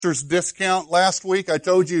There's discount last week. I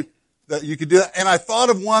told you that you could do that. And I thought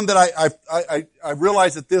of one that I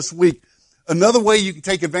realized that this week. Another way you can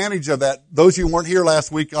take advantage of that, those of you who weren't here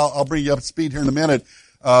last week, I'll bring you up to speed here in a minute,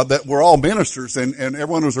 that we're all ministers and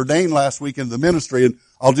everyone was ordained last week into the ministry, and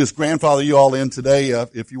I'll just grandfather you all in today,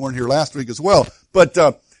 if you weren't here last week as well. But,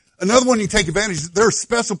 another one you can take advantage of, there's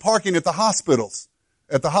special parking at the hospitals.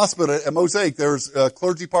 At the hospital at Mosaic, there's,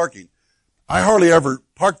 clergy parking. I hardly ever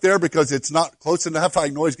park there because it's not close enough. I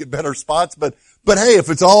can always get better spots, but hey, if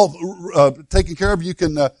it's all, taken care of, you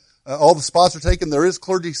can, all the spots are taken. There is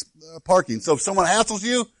clergy parking. So if someone hassles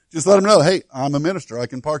you, just let them know, hey, I'm a minister. I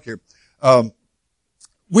can park here.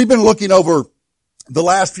 We've been looking over the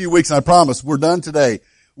last few weeks, and I promise we're done today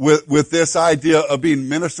with this idea of being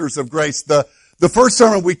ministers of grace. The first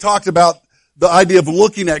sermon we talked about the idea of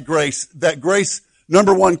looking at grace, that grace,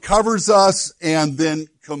 number one, covers us and then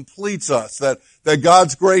completes us, that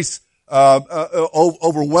God's grace,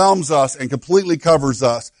 overwhelms us and completely covers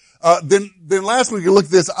us. Then last week we looked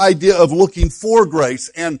at this idea of looking for grace,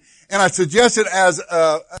 and I suggested as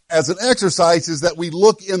an exercise is that we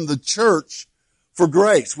look in the church for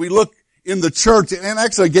grace. We look in the church, and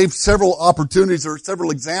actually I gave several opportunities or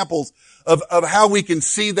several examples of how we can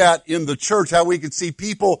see that in the church, how we can see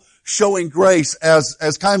people showing grace as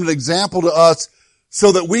kind of an example to us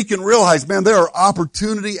so that we can realize, man, there are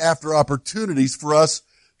opportunity after opportunities for us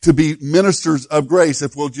to be ministers of grace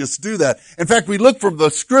if we'll just do that. In fact, we look from the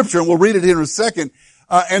scripture, and we'll read it here in a second,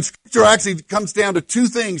 and scripture actually comes down to two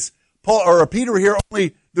things. Peter here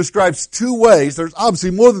only describes two ways. There's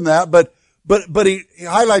obviously more than that, but he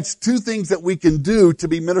highlights two things that we can do to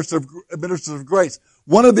be ministers of grace.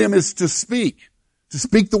 One of them is to speak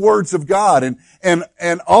the words of God,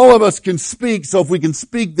 and all of us can speak. So if we can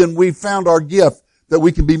speak, then we've found our gift that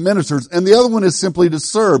we can be ministers. And the other one is simply to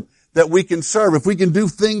serve, that we can serve. If we can do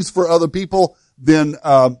things for other people, then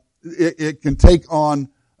it can take on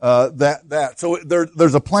that. So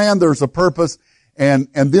there's a plan, there's a purpose, and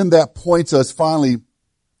then that points us finally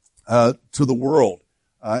to the world.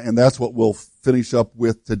 And that's what we'll finish up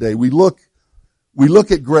with today. We look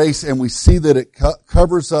at grace and we see that it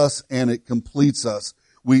covers us and it completes us.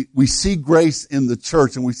 We see grace in the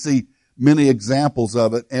church and we see many examples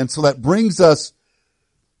of it. And so that brings us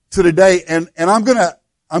to today. And I'm gonna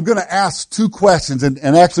ask two questions, and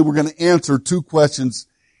actually we're gonna answer two questions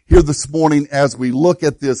here this morning as we look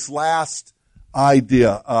at this last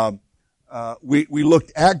idea. We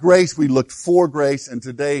looked at grace, we looked for grace, and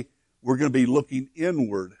today we're gonna be looking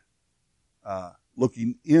inward at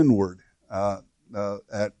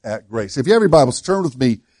grace. If you have your Bibles, turn with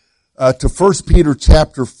me to 1 Peter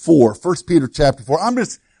chapter 4. 1 Peter chapter 4. I'm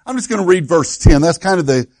just gonna read verse 10. That's kind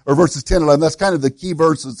of verses 10 and 11. That's kind of the key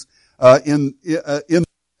verses in the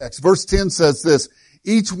text. Verse 10 says this: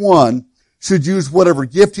 each one should use whatever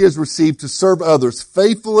gift he has received to serve others,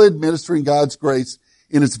 faithfully administering God's grace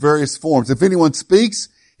in its various forms. If anyone speaks,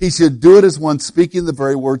 he should do it as one speaking the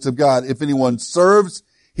very words of God. If anyone serves,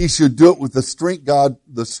 he should do it with the strength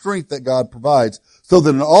that God provides, so that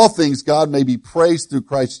in all things God may be praised through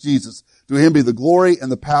Christ Jesus. To him be the glory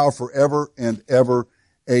and the power forever and ever.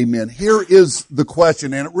 Amen. Here is the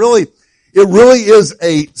question, and it really is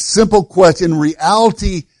a simple question. In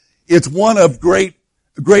reality, it's one of great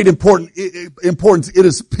importance. It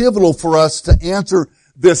is pivotal for us to answer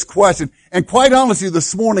this question. And quite honestly,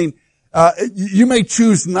 this morning, you may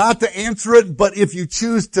choose not to answer it, but if you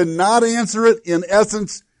choose to not answer it, in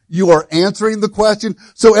essence, you are answering the question.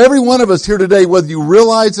 So every one of us here today, whether you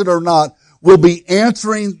realize it or not, will be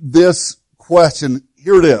answering this question.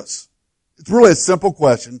 Here it is. It's really a simple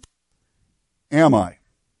question. Am I?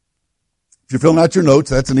 If you're filling out your notes,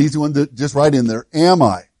 that's an easy one to just write in there. Am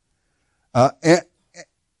I?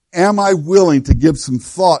 Am I willing to give some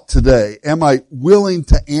thought today? Am I willing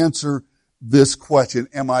to answer this question?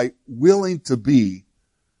 Am I willing to be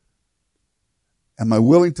a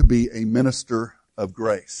minister of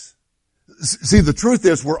grace? See, the truth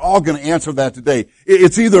is we're all going to answer that today.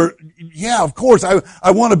 It's either, yeah, of course,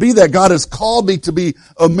 I want to be that. God has called me to be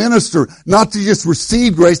a minister, not to just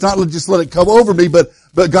receive grace, not just let it come over me, but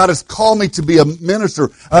God has called me to be a minister.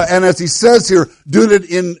 And as he says here, doing it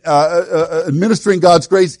in, administering God's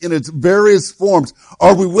grace in its various forms.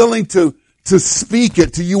 Are we willing to speak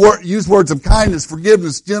it, to use words of kindness,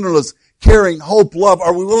 forgiveness, gentleness, caring, hope, love?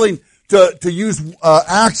 Are we willing to use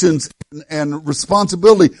actions and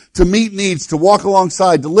responsibility to meet needs, to walk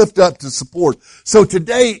alongside, to lift up, to support? So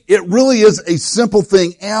today, it really is a simple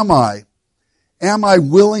thing. Am I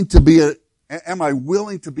willing to be a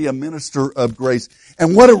minister of grace?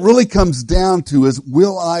 And what it really comes down to is,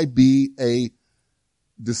 will I be a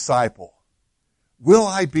disciple? will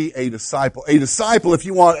I be a disciple? A disciple, if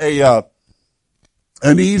you want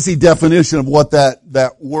an easy definition of what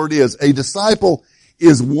that word is, a disciple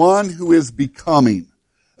is one who is becoming.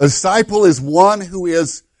 A disciple is one who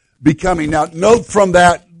is becoming. Now, note from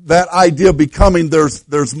that idea of becoming,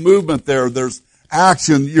 there's movement there's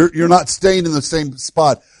action. You're not staying in the same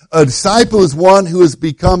spot. A disciple is one who is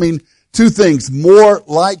becoming two things: more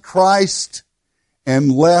like Christ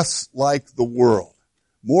and less like the world.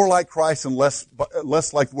 More like Christ and less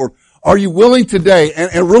like the world. Are you willing today,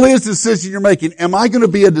 and it really is a decision you're making, am I going to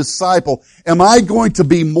be a disciple? Am I going to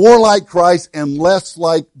be more like Christ and less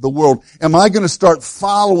like the world? Am I going to start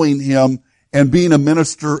following Him and being a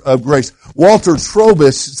minister of grace? Walter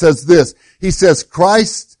Trobisch says this. He says,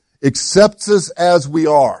 Christ accepts us as we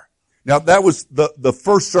are. Now, that was the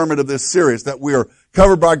first sermon of this series, that we are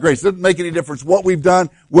covered by grace. It doesn't make any difference what we've done,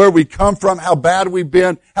 where we come from, how bad we've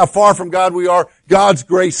been, how far from God we are. God's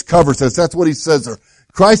grace covers us. That's what he says there.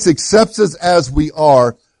 Christ accepts us as we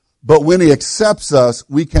are, but when he accepts us,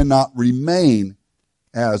 we cannot remain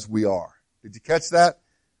as we are. Did you catch that?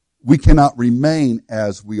 We cannot remain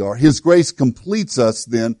as we are. His grace completes us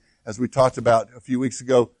then, as we talked about a few weeks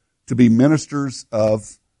ago, to be ministers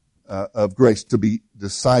of grace, to be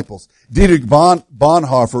disciples. Dietrich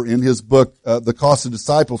Bonhoeffer, in his book, The Cost of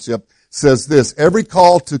Discipleship, says this: every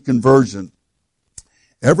call to conversion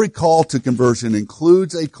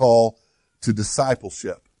includes a call to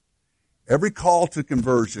discipleship. Every call to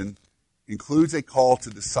conversion includes a call to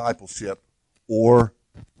discipleship or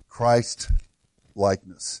Christ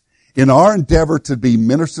likeness. In our endeavor to be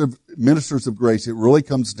ministers of grace, it really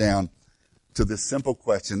comes down to this simple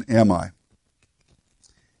question: am I?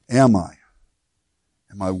 Am I?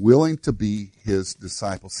 Am I willing to be his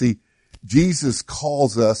disciple? See, Jesus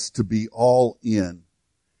calls us to be all in.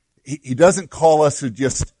 He doesn't call us to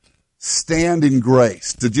just stand in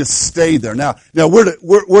grace, to just stay there. Now we're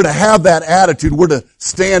to have that attitude. We're to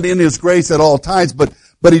stand in his grace at all times,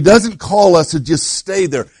 but he doesn't call us to just stay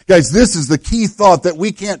there. Guys, this is the key thought, that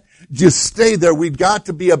we can't just stay there. We've got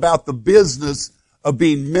to be about the business of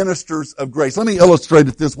being ministers of grace. Let me illustrate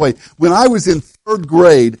it this way. When I was in third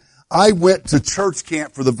grade, I went to church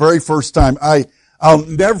camp for the very first time. I'll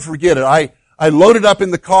never forget it. I loaded up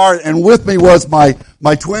in the car, and with me was my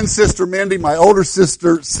twin sister Mindy, my older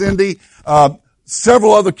sister Cindy,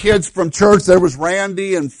 several other kids from church. There was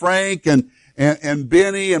Randy and Frank and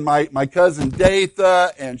Benny and my cousin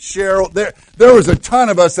Datha and Cheryl. There was a ton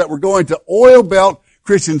of us that were going to Oil Belt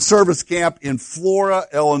Christian Service Camp in Flora,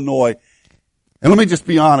 Illinois. And let me just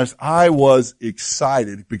be honest, I was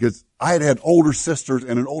excited because I had older sisters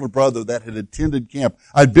and an older brother that had attended camp.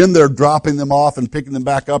 I'd been there dropping them off and picking them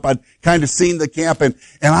back up. I'd kind of seen the camp, and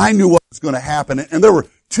I knew what was going to happen. And there were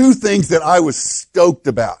two things that I was stoked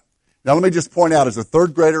about. Now let me just point out, as a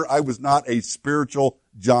third grader, I was not a spiritual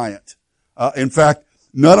giant. In fact,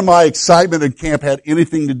 none of my excitement in camp had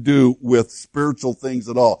anything to do with spiritual things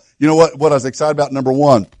at all. You know what I was excited about? Number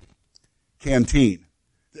one, canteen.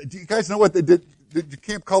 Do you guys know what they did? Did you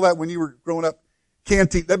camp call that when you were growing up?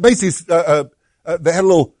 Canteen. That basically, they had a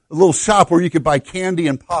little shop where you could buy candy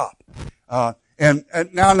and pop. And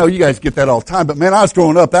now I know you guys get that all the time, but man, I was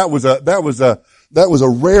growing up, that was a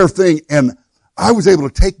rare thing. And I was able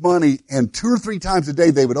to take money, and 2 or 3 times a day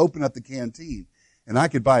they would open up the canteen, and I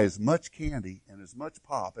could buy as much candy and as much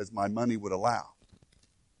pop as my money would allow.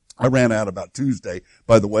 I ran out about Tuesday,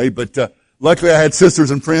 by the way, but luckily I had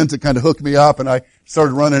sisters and friends that kind of hooked me up, and I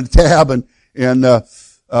started running a tab and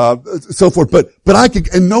so forth. But I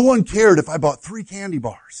could, and no one cared if I bought 3 candy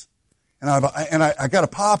bars. And I got a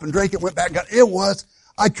pop and drank it, went back,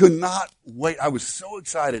 I could not wait. I was so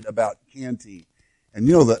excited about canteen. And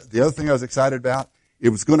you know, the other thing I was excited about, it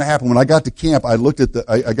was going to happen when I got to camp. I looked at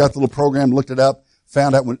I got the little program, looked it up,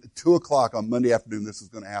 found out at 2:00 on Monday afternoon this was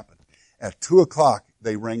going to happen. At 2:00,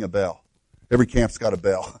 they rang a bell. Every camp's got a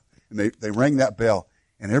bell. And they rang that bell,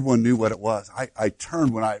 and everyone knew what it was. I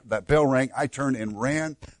turned when that bell rang. I turned and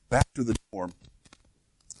ran back to the dorm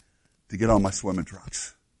to get on my swimming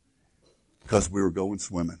trunks because we were going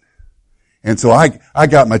swimming. And so I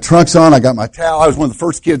got my trunks on. I got my towel. I was one of the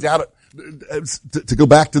first kids out to go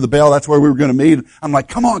back to the bell. That's where we were going to meet. I'm like,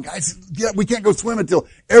 come on, guys, we can't go swim until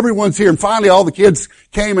everyone's here. And finally, all the kids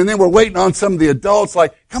came, and then we're waiting on some of the adults.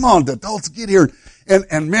 Like, come on, the adults, get here.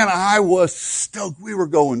 And man, I was stoked. We were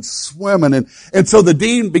going swimming. And so the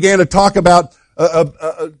dean began to talk about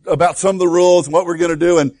some of the rules and what we're going to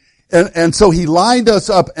do. And so he lined us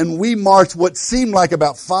up, and we marched what seemed like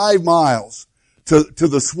about 5 miles to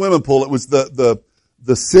the swimming pool. It was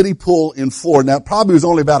the city pool in Florida. Now, it probably was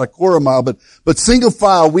only about a quarter mile, but single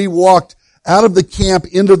file, we walked out of the camp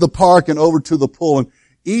into the park and over to the pool. And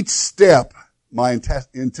each step my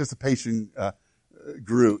anticipation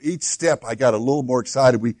grew. Each step, I got a little more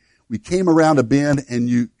excited. We came around a bend, and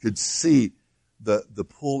you could see the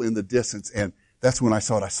pool in the distance, and that's when I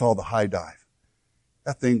saw it. I saw the high dive.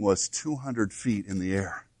 That thing was 200 feet in the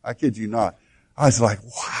air. I kid you not. I was like,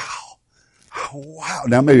 wow.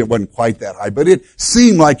 Now maybe it wasn't quite that high, but it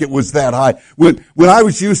seemed like it was that high. When I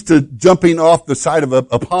was used to jumping off the side of a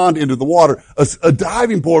pond into the water, a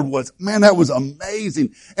diving board that was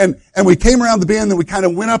amazing. And we came around the bend, and we kind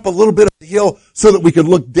of went up a little bit of the hill so that we could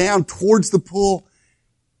look down towards the pool.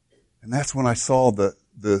 And that's when I saw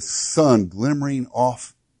the sun glimmering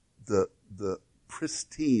off the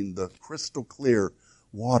pristine, the crystal clear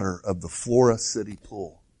water of the Flora City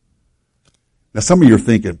pool. Now some of you are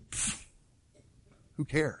thinking, who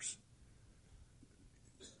cares?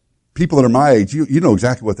 People that are my age, you know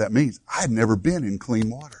exactly what that means. I've never been in clean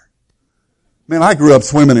water. Man, I grew up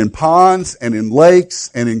swimming in ponds and in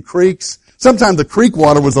lakes and in creeks. Sometimes the creek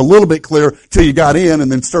water was a little bit clear till you got in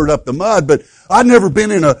and then stirred up the mud, but I'd never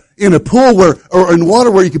been in a pool or in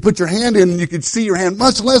water where you could put your hand in and you could see your hand,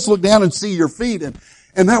 much less look down and see your feet.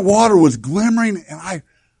 And that water was glimmering, and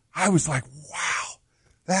I was like,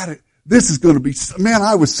 wow, this is going to be, man,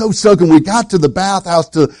 I was so soaked. And we got to the bathhouse,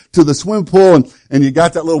 to the swimming pool, and you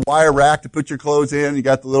got that little wire rack to put your clothes in. You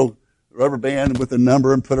got the little rubber band with a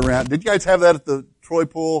number and put around. Did you guys have that at the Troy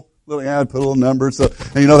pool? Put a little number. So,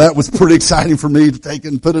 and that was pretty exciting for me to take it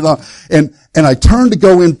and put it on. And I turned to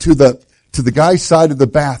go into the guy's side of the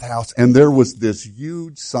bathhouse, and there was this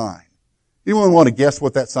huge sign. Anyone want to guess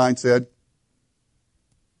what that sign said?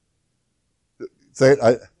 Say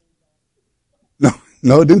it.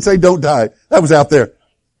 No, it didn't say don't die. That was out there.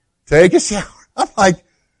 Take a shower. I'm like,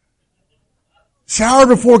 shower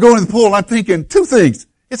before going to the pool. And I'm thinking two things.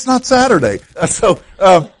 It's not Saturday.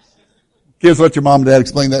 Kids, let your mom and dad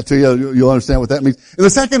explain that to you. You'll understand what that means. And the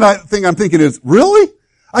second thing I'm thinking is, really?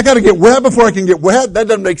 I got to get wet before I can get wet? That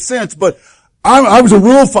doesn't make sense. But I was a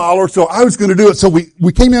rule follower, so I was going to do it. So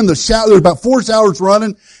we came in the shower. There were about 4 showers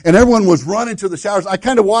running, and everyone was running to the showers. I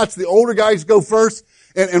kind of watched the older guys go first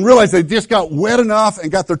and realized they just got wet enough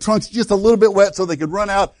and got their trunks just a little bit wet so they could run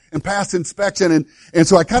out and pass inspection. And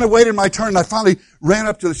so I kind of waited my turn, and I finally ran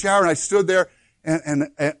up to the shower, and I stood there,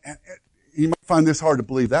 and you might find this hard to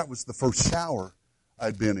believe. That was the first shower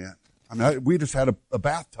I'd been in. I mean, we just had a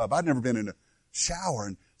bathtub. I'd never been in a shower.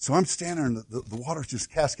 And so I'm standing there, and the water's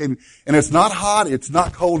just cascading. And it's not hot. It's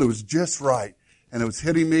not cold. It was just right. And it was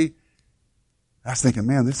hitting me. I was thinking,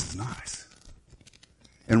 man, this is nice.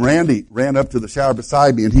 And Randy ran up to the shower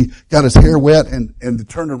beside me, and he got his hair wet and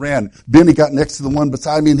turned around. Benny got next to the one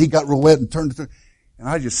beside me, and he got real wet and turned. And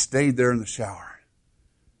I just stayed there in the shower.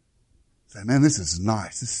 Say, man, this is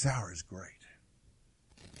nice. This shower is great.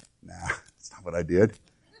 Nah, that's not what I did.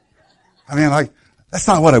 I mean, that's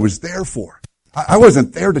not what I was there for. I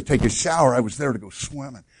wasn't there to take a shower. I was there to go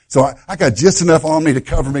swimming. So I got just enough on me to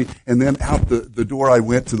cover me, and then out the door I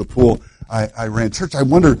went to the pool. I ran. Church, I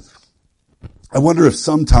wonder if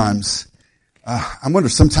sometimes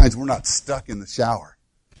we're not stuck in the shower.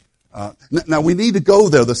 Now we need to go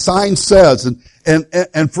there. The sign says,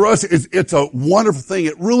 and for us, it's a wonderful thing.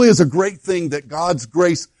 It really is a great thing that God's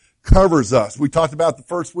grace covers us. We talked about the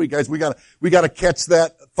first week, guys. We gotta catch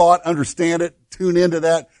that thought, understand it, tune into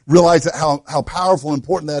that, realize that how powerful and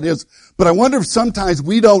important that is. But I wonder if sometimes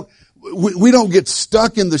we don't get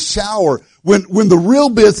stuck in the shower when the real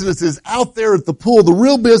business is out there at the pool. The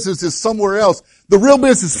real business is somewhere else. The real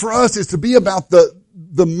business for us is to be about the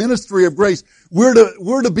ministry of grace. We're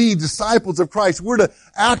to be disciples of Christ. We're to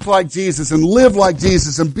act like Jesus and live like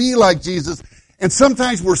Jesus and be like Jesus. And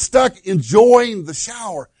sometimes we're stuck enjoying the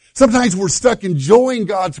shower. Sometimes we're stuck enjoying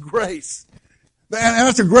God's grace. And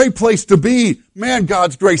that's a great place to be. Man,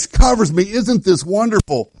 God's grace covers me. Isn't this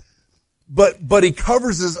wonderful? But He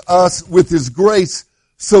covers us with His grace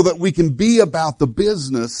so that we can be about the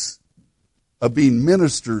business of being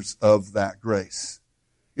ministers of that grace.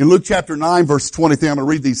 In Luke chapter 9, verse 23, I'm going to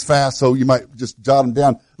read these fast, so you might just jot them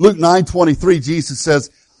down. Luke 9:23, Jesus says,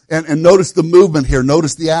 and notice the movement here,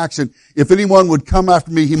 notice the action. If anyone would come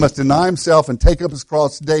after me, he must deny himself and take up his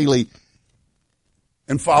cross daily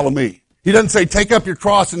and follow me. He doesn't say, take up your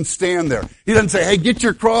cross and stand there. He doesn't say, hey, get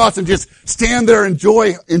your cross and just stand there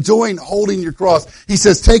enjoying holding your cross. He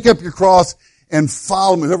says, take up your cross and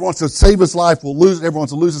follow me. Whoever wants to save his life will lose it. Whoever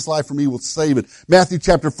wants to lose his life for me will save it. Matthew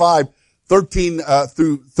chapter 5, 13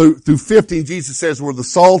 through 15, Jesus says, we're the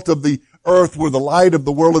salt of the earth, we're the light of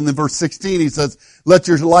the world. And then verse 16, he says, let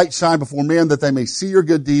your light shine before men that they may see your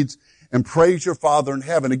good deeds and praise your Father in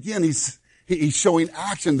heaven. Again, he's showing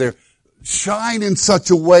action there. Shine in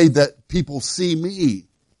such a way that people see me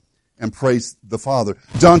and praise the Father.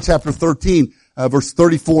 John chapter 13, verse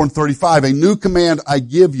 34 and 35, a new command I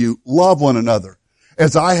give you, love one another.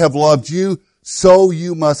 As I have loved you, so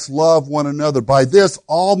you must love one another. By this,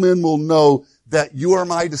 all men will know that you are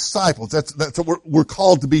my disciples. That's what we're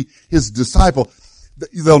called to be his disciple.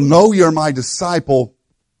 They'll know you're my disciple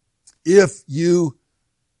if you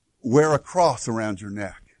wear a cross around your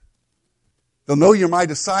neck. They'll know you're my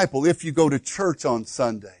disciple if you go to church on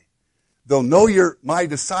Sunday. They'll know you're my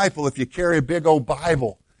disciple if you carry a big old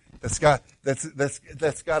Bible that's got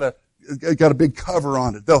a big cover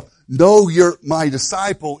on it. They'll know you're my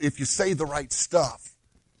disciple if you say the right stuff.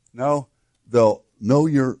 No, they'll know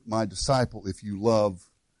you're my disciple if you love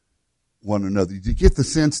one another. Do you get the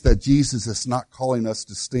sense that Jesus is not calling us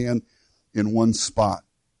to stand in one spot?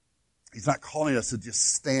 He's not calling us to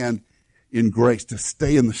just stand in grace, to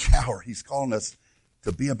stay in the shower. He's calling us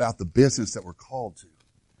to be about the business that we're called to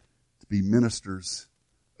be ministers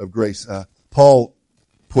of grace. Paul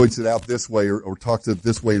points it out this way, or talks it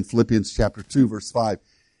this way in Philippians chapter 2, verse 5.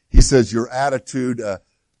 He says, your attitude,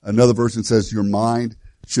 another version says, your mind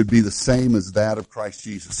should be the same as that of Christ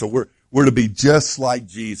Jesus. So we're to be just like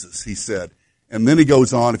Jesus, he said. And then he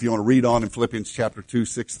goes on, if you want to read on in Philippians chapter 2,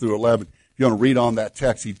 6 through 11, if you want to read on that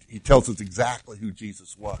text, he tells us exactly who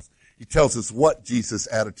Jesus was. He tells us what Jesus'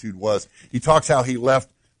 attitude was. He talks how he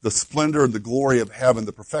left the splendor and the glory of heaven,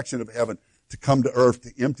 the perfection of heaven, to come to earth,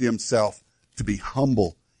 to empty himself, to be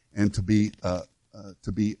humble, and to be a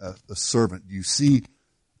servant. Do you see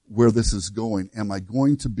where this is going? Am I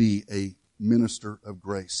going to be a minister of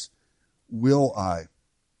grace? Will I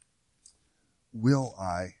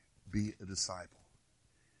be a disciple?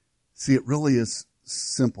 See, it really is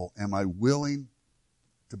simple. Am I willing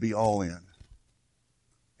to be all in?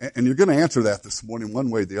 And you're going to answer that this morning one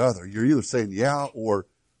way or the other. You're either saying yeah or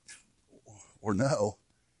no.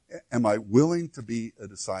 Am I willing to be a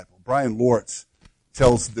disciple? Brian Lawrence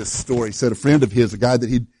tells this story. He said a friend of his, a guy that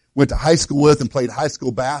he went to high school with and played high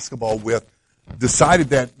school basketball with, decided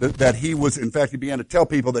that he was, in fact, he began to tell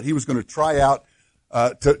people that he was going to try out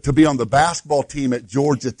to be on the basketball team at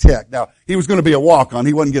Georgia Tech. Now, he was going to be a walk-on.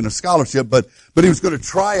 He wasn't getting a scholarship, but he was going to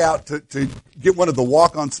try out to get one of the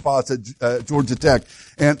walk-on spots at Georgia Tech.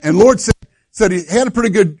 And Lawrence said he had a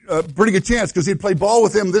pretty good chance because he'd played ball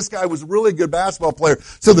with him. This guy was a really good basketball player.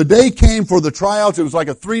 So the day came for the tryouts. It was like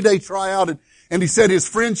a 3-day tryout, and he said his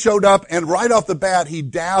friend showed up, and right off the bat, he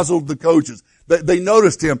dazzled the coaches. They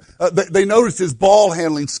noticed him. They noticed his ball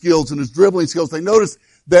handling skills and his dribbling skills. They noticed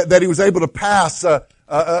that he was able to pass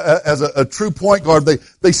as a true point guard.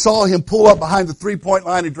 They saw him pull up behind the 3-point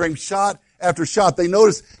line and drain shot after shot. They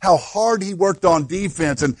noticed how hard he worked on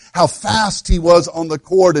defense and how fast he was on the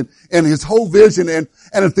court and his whole vision. And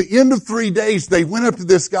at the end of 3 days, they went up to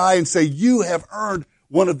this guy and say, you have earned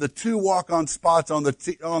one of the 2 walk-on spots on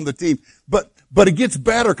the team. But it gets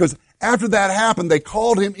better because after that happened, they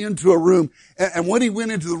called him into a room. And when he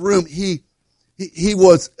went into the room, he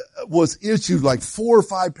was issued like 4 or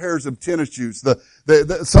 5 pairs of tennis shoes.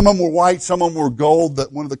 Some of them were white, some of them were gold,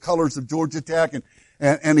 one of the colors of Georgia Tech.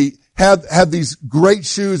 And he had these great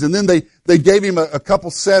shoes. And then they gave him a couple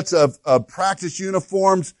sets of practice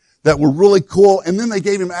uniforms that were really cool. And then they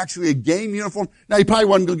gave him actually a game uniform. Now, he probably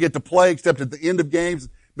wasn't going to get to play except at the end of games,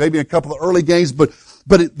 maybe a couple of early games. But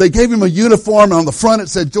they gave him a uniform. And on the front, it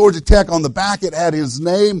said Georgia Tech. On the back, it had his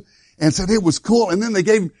name and said it was cool. And then they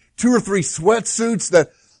gave him 2 or 3 sweatsuits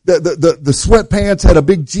that the sweatpants had a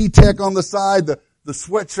big G Tech on the side, the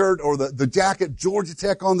sweatshirt or the jacket, Georgia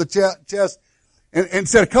Tech on the chest. And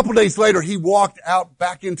said a couple of days later, he walked out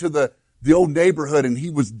back into the old neighborhood and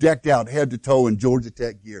he was decked out head to toe in Georgia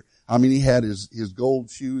Tech gear. I mean, he had his gold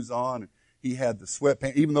shoes on and he had the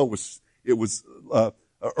sweatpants, even though it was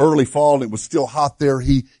early fall and it was still hot there.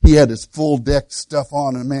 He had his full deck stuff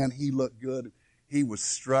on and man, he looked good. He was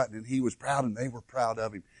strutting and he was proud and they were proud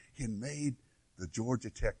of him. He had made the Georgia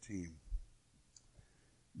Tech team.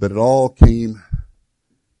 But it all came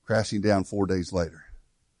crashing down 4 days later.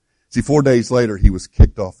 See, 4 days later, he was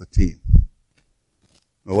kicked off the team.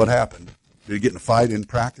 Well, what happened? Did he get in a fight in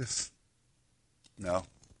practice? No.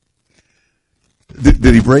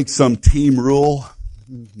 Did he break some team rule?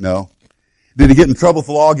 No. Did he get in trouble with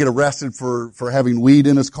the law, get arrested for having weed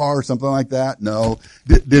in his car or something like that? No.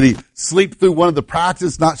 Did he sleep through one of the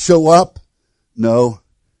practices, not show up? No.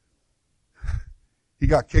 He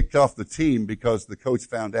got kicked off the team because the coach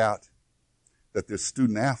found out that this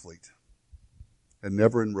student athlete had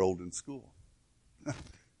never enrolled in school.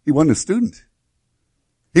 He wasn't a student.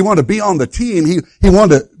 He wanted to be on the team. He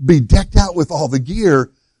wanted to be decked out with all the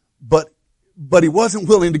gear, but he wasn't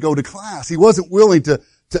willing to go to class. He wasn't willing to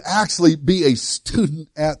actually be a student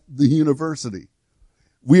at the university.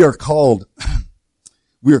 We are called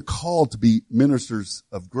We are called to be ministers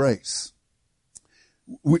of grace.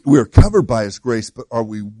 We are covered by His grace, but are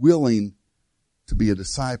we willing to be a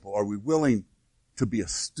disciple? Are we willing to be a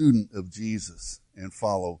student of Jesus and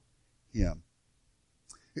follow Him?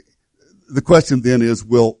 The question then is,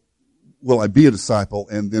 will I be a disciple,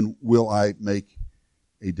 and then will I make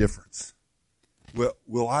a difference?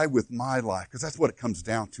 Will I with my life, because that's what it comes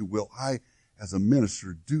down to, will I as a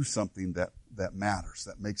minister do something that matters,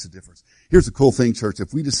 that makes a difference? Here's the cool thing, church.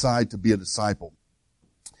 If we decide to be a disciple,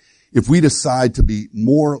 if we decide to be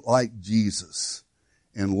more like Jesus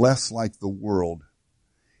and less like the world,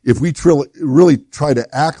 if we really try to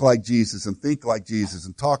act like Jesus and think like Jesus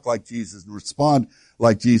and talk like Jesus and respond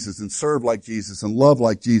like Jesus and serve like Jesus and love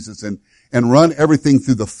like Jesus and run everything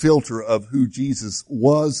through the filter of who Jesus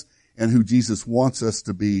was and who Jesus wants us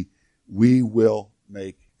to be, we will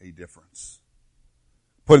make a difference.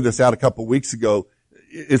 Putting this out a couple of weeks ago,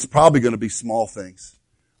 it's probably going to be small things.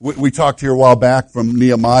 We talked here a while back from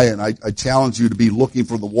Nehemiah, and I challenge you to be looking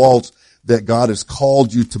for the walls that God has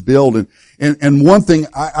called you to build. And one thing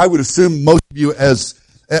I would assume most of you, as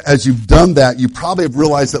you've done that, you probably have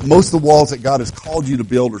realized that most of the walls that God has called you to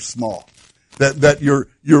build are small. That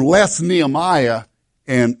you're less Nehemiah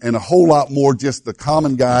and a whole lot more just the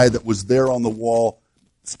common guy that was there on the wall,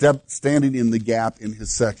 standing in the gap in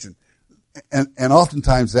his section. And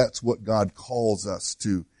oftentimes that's what God calls us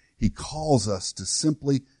to. He calls us to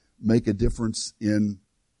simply make a difference in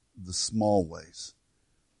the small ways.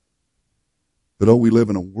 But we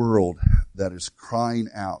live in a world that is crying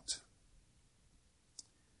out.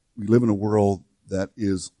 We live in a world that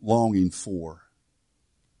is longing for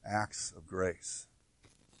acts of grace.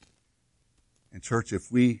 And church,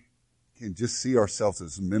 if we can just see ourselves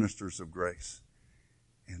as ministers of grace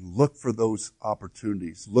and look for those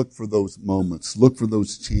opportunities, look for those moments, look for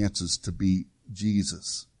those chances to be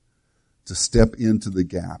Jesus, to step into the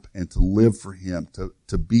gap and to live for Him,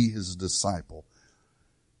 to be His disciple,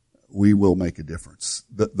 we will make a difference.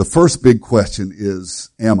 The first big question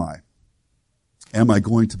is, am I? Am I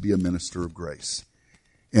going to be a minister of grace?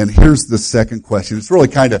 And here's the second question. It's really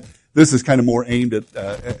this is kind of more aimed at,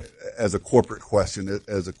 as a corporate question,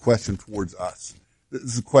 as a question towards us. This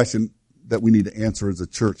is a question that we need to answer as a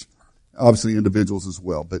church, obviously individuals as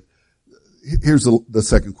well. But here's the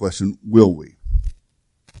second question. Will we?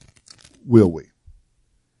 Will we?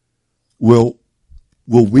 Will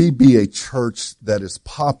we be a church that is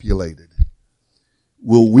populated?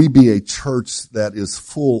 Will we be a church that is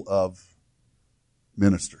full of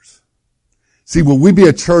ministers? See, will we be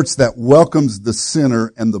a church that welcomes the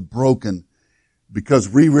sinner and the broken because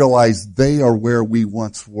we realize they are where we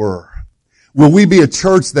once were? Will we be a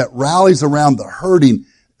church that rallies around the hurting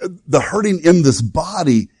in this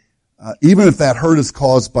body, even if that hurt is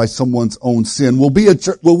caused by someone's own sin? Will we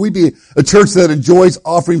be a church that enjoys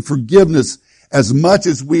offering forgiveness as much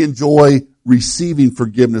as we enjoy receiving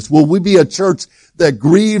forgiveness? Will we be a church that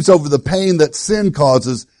grieves over the pain that sin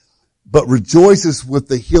causes, but rejoices with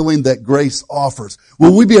the healing that grace offers?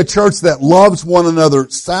 Will we be a church that loves one another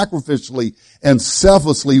sacrificially and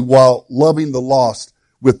selflessly while loving the lost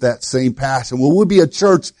with that same passion? Will we be a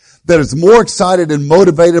church that is more excited and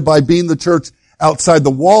motivated by being the church outside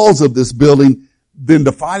the walls of this building than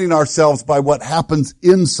defining ourselves by what happens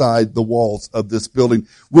inside the walls of this building?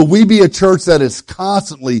 Will we be a church that is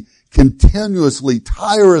constantly, continuously,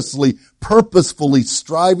 tirelessly, purposefully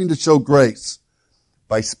striving to show grace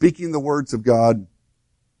by speaking the words of God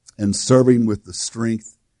and serving with the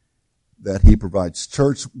strength that He provides?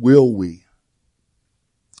 Church, will we?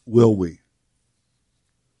 Will we?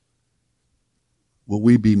 Will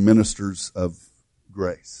we be ministers of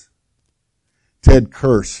grace? Ted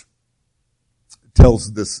Kirsch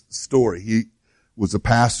tells this story. He was a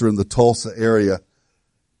pastor in the Tulsa area,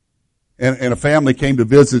 and a family came to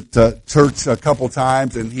visit church a couple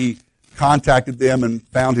times, and he contacted them and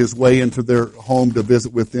found his way into their home to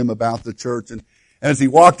visit with them about the church. And as he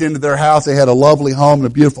walked into their house, they had a lovely home and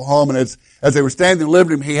a beautiful home, and as they were standing in the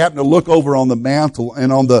living room, he happened to look over on the mantle,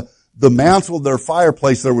 and on the mantle of their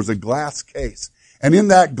fireplace there was a glass case. And in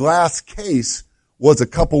that glass case was a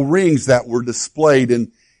couple rings that were displayed,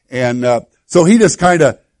 and so he just kind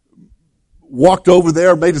of walked over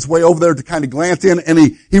there, made his way over there to kind of glance in, and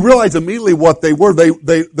he realized immediately what they were.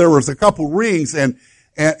 There was a couple rings, and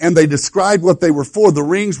they described what they were for. The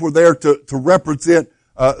rings were there to represent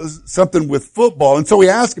something with football, and so he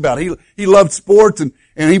asked about it. He loved sports, and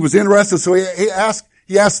he was interested, so he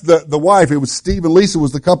asked the wife. It was Steve and Lisa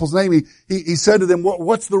was the couple's name. He said to them,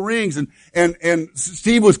 "What's the rings?" And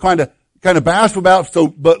Steve was kind of bashful about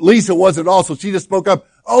it, but Lisa wasn't also. She just spoke up,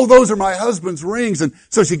 "Oh, those are my husband's rings." And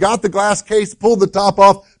so she got the glass case, pulled the top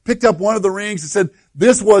off, picked up one of the rings and said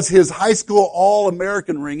this was his high school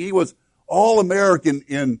All-American ring. He was All-American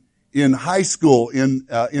in high school in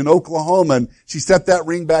Oklahoma. And she set that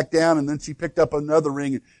ring back down, and then she picked up another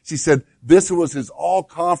ring. And she said this was his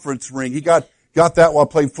all-conference ring. He got that while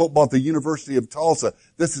playing football at the University of Tulsa.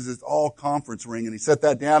 This is his all-conference ring. And he set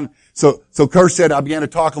that down. So Kirsch said, I began to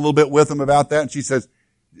talk a little bit with him about that. And she says,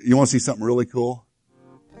 you want to see something really cool?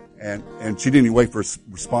 And she didn't even wait for a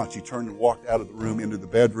response. She turned and walked out of the room into the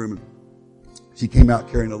bedroom. And she came out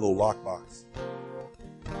carrying a little lockbox.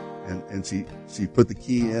 And she put the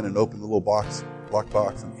key in and opened the little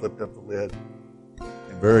lockbox and flipped up the lid.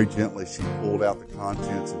 And very gently she pulled out the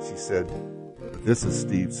contents and she said, this is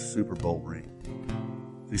Steve's Super Bowl ring.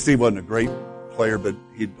 See, Steve wasn't a great player, but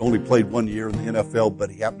he'd only played 1 year in the NFL, but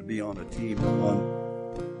he happened to be on a team that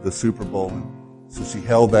won the Super Bowl. And so she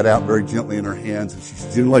held that out very gently in her hands, and she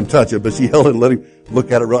didn't let him touch it, but she held it and let him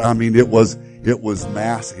look at it. I mean, it was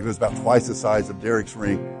massive. It was about twice the size of Derek's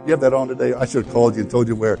ring. You have that on today? I should have called you and told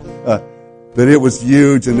you where. But it was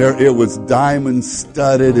huge, and it was diamond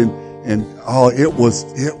studded, and it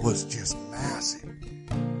was just massive.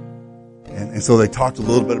 And so they talked a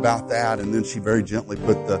little bit about that, and then she very gently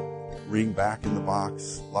put the ring back in the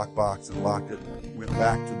lockbox, and locked it, and went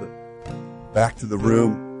back to the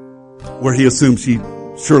room where he assumed she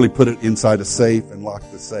surely put it inside a safe and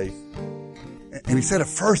locked the safe. And he said, at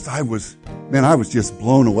first I was just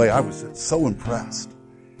blown away. I was so impressed.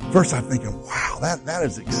 First I'm thinking, wow, that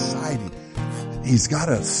is exciting. He's got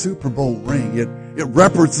a Super Bowl ring. It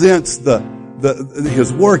represents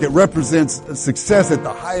his work. It represents success at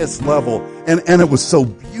the highest level. And it was so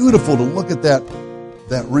beautiful to look at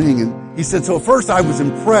that ring. And he said, so at first I was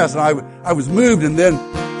impressed and I was moved. And then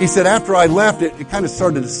he said, after I left it kind of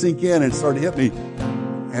started to sink in and started to hit me.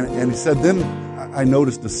 And he said, then I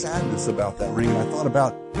noticed a sadness about that ring. And I thought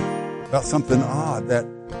about something odd,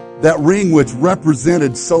 that ring which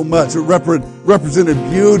represented so much. It represented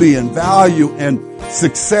beauty and value and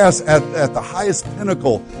success at the highest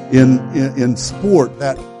pinnacle in sport.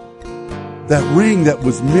 That ring that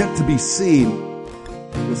was meant to be seen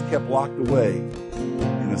was kept locked away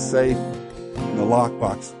in a safe, in a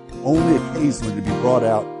lockbox, only occasionally to be brought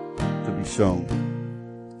out to be shown.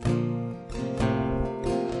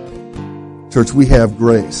 Church, we have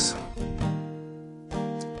grace.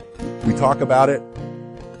 We talk about it.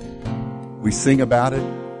 We sing about it.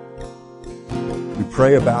 We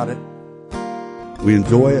pray about it. We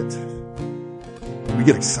enjoy it. We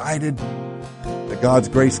get excited that God's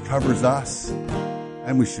grace covers us.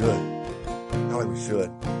 And we should. Golly, we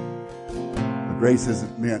should. But grace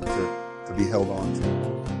isn't meant to be held on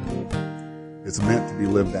to. It's meant to be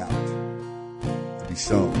lived out, to be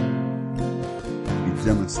shown, to be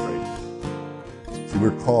demonstrated. See,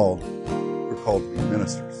 we're called to be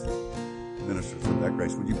ministers of that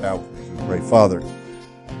grace. Would you bow with me as we pray? Father,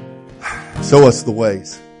 show us the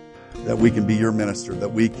ways that we can be your minister,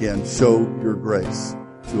 that we can show your grace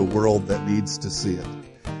to a world that needs to see it.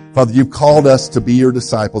 Father, you've called us to be your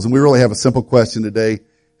disciples, and we really have a simple question today.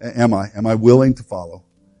 Am I willing to follow?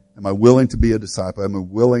 Am I willing to be a disciple? Am I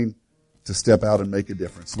willing to step out and make a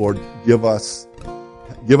difference? Lord, give us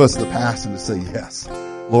the passion to say yes.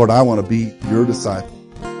 Lord, I want to be your disciple.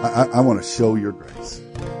 I want to show your grace.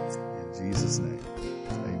 In Jesus' name.